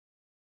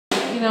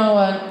you know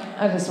what?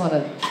 I just want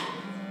to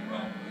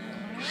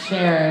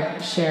share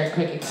a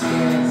quick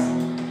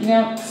experience. You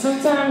know,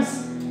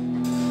 sometimes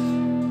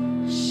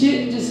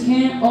shit just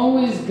can't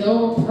always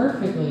go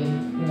perfectly,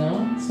 you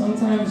know?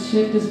 Sometimes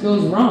shit just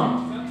goes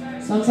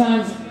wrong.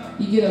 Sometimes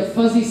you get a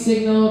fuzzy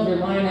signal of your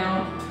line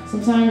out.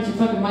 Sometimes your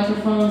fucking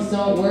microphones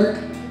don't work.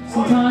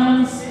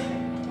 Sometimes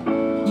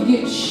you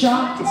get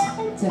shocked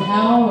to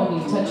hell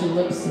when you touch your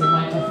lips to the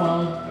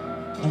microphone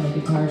and the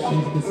guitar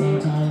strings at the same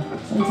time.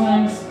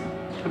 Sometimes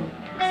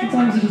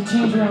you can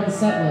change around the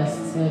set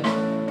lists.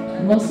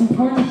 The most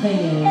important thing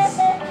is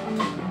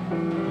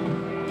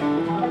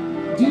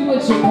do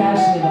what you're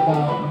passionate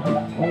about,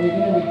 or you're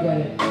gonna regret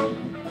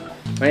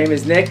it. My name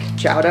is Nick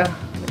Chowda.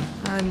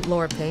 I'm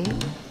Laura Payne.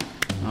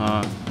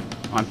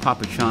 I'm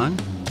Papa Sean.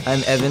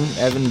 I'm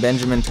Evan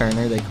Benjamin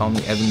Turner. They call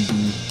me Evan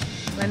B.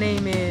 My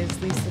name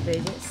is Lisa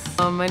Vegas.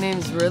 My name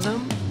is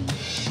Rhythm.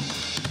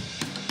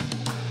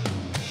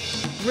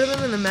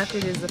 Rhythm and the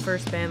Method is the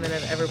first band that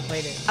I've ever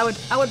played in. I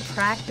would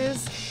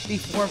practice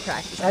before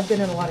practice. I've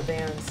been in a lot of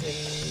bands, and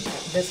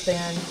this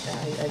band,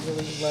 I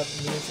really love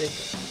music.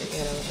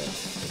 You know,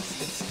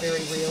 it's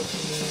very real to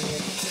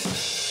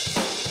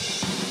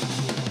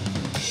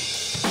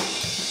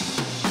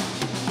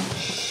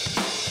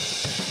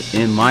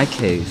In my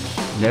case,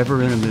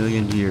 never in a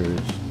million years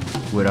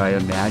would I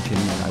imagine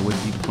that I would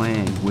be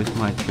playing with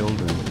my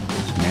children.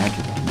 It's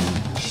magic to me.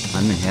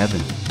 I'm in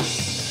heaven.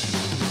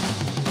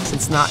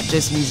 It's not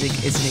just music,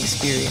 it's an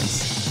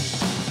experience.